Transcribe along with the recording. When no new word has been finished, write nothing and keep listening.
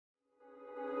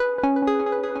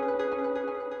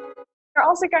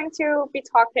also going to be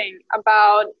talking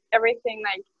about everything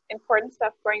like important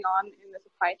stuff going on in the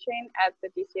supply chain at the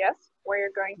DCS, where you're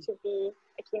going to be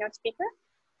a keynote speaker.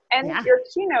 And your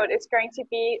keynote is going to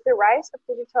be the rise of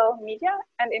digital media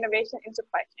and innovation in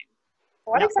supply chain.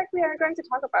 What exactly are you going to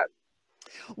talk about?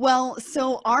 Well,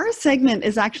 so our segment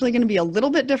is actually going to be a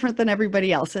little bit different than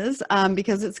everybody else's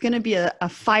because it's going to be a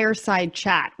fireside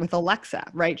chat with Alexa,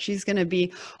 right? She's going to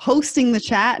be hosting the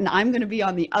chat and I'm going to be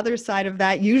on the other side of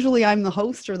that. Usually I'm the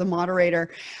host or the moderator.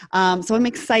 So I'm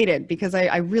excited because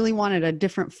I really wanted a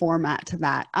different format to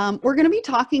that. We're going to be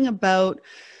talking about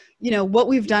what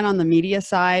we've done on the media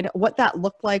side, what that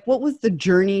looked like, what was the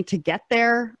journey to get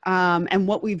there, and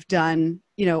what we've done,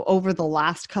 over the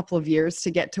last couple of years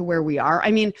to get to where we are. I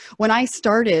mean, when I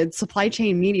started, supply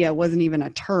chain media wasn't even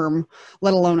a term,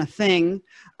 let alone a thing.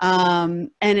 And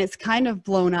it's kind of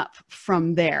blown up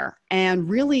from there. And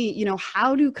really,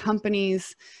 how do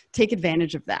companies take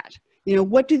advantage of that?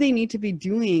 What do they need to be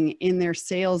doing in their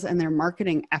sales and their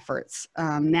marketing efforts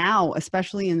now,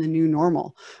 especially in the new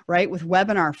normal, right? With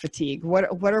webinar fatigue, what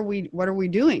are we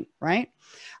doing, right?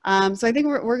 So I think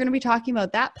we're going to be talking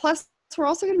about that. Plus, we're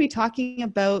also going to be talking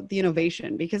about the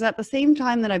innovation, because at the same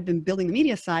time that I've been building the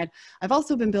media side, I've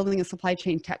also been building a supply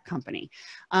chain tech company,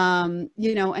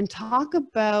 and talk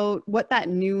about what that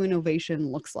new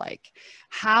innovation looks like.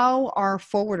 How are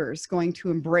forwarders going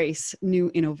to embrace new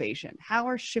innovation? How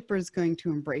are shippers going to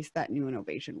embrace that new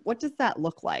innovation? What does that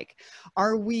look like?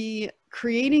 Are we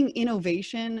creating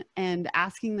innovation and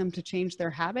asking them to change their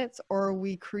habits, or are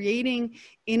we creating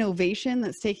innovation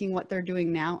that's taking what they're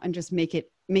doing now and just making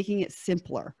it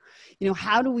simpler?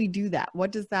 How do we do that?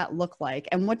 What does that look like?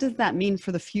 And what does that mean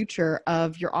for the future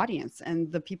of your audience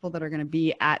and the people that are going to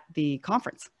be at the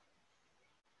conference?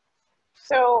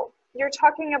 So you're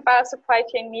talking about supply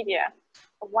chain media.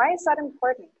 Why is that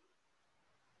important?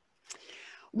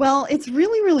 Well, it's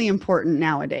really, really important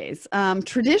nowadays.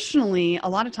 Traditionally, a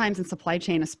lot of times in supply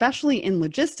chain, especially in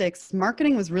logistics,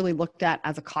 marketing was really looked at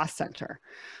as a cost center.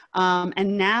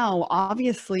 And now,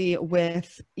 obviously,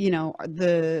 with,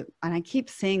 and I keep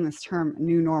saying this term,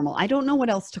 new normal, I don't know what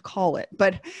else to call it,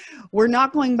 but we're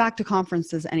not going back to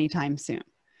conferences anytime soon.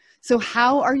 So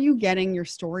how are you getting your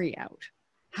story out?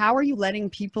 How are you letting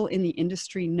people in the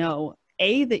industry know,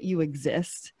 A, that you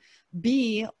exist,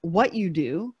 B, what you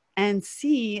do, and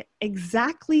see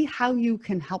exactly how you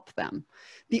can help them?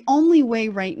 The only way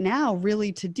right now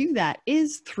really to do that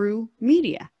is through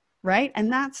media, right?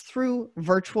 And that's through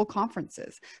virtual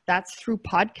conferences. That's through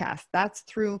podcasts. That's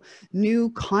through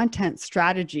new content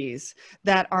strategies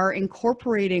that are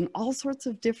incorporating all sorts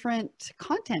of different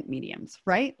content mediums,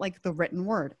 right? Like the written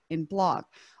word in blog,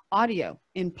 audio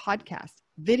in podcast,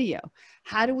 video.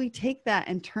 How do we take that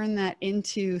and turn that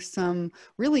into some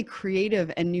really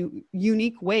creative and new,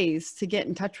 unique ways to get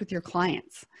in touch with your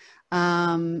clients?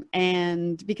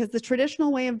 And because the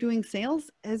traditional way of doing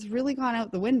sales has really gone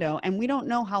out the window, and we don't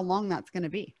know how long that's going to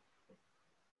be.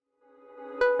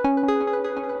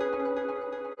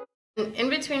 In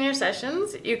between your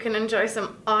sessions, you can enjoy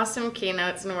some awesome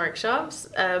keynotes and workshops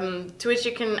to which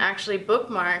you can actually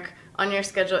bookmark on your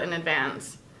schedule in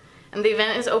advance. And the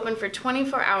event is open for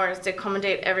 24 hours to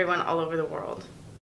accommodate everyone all over the world.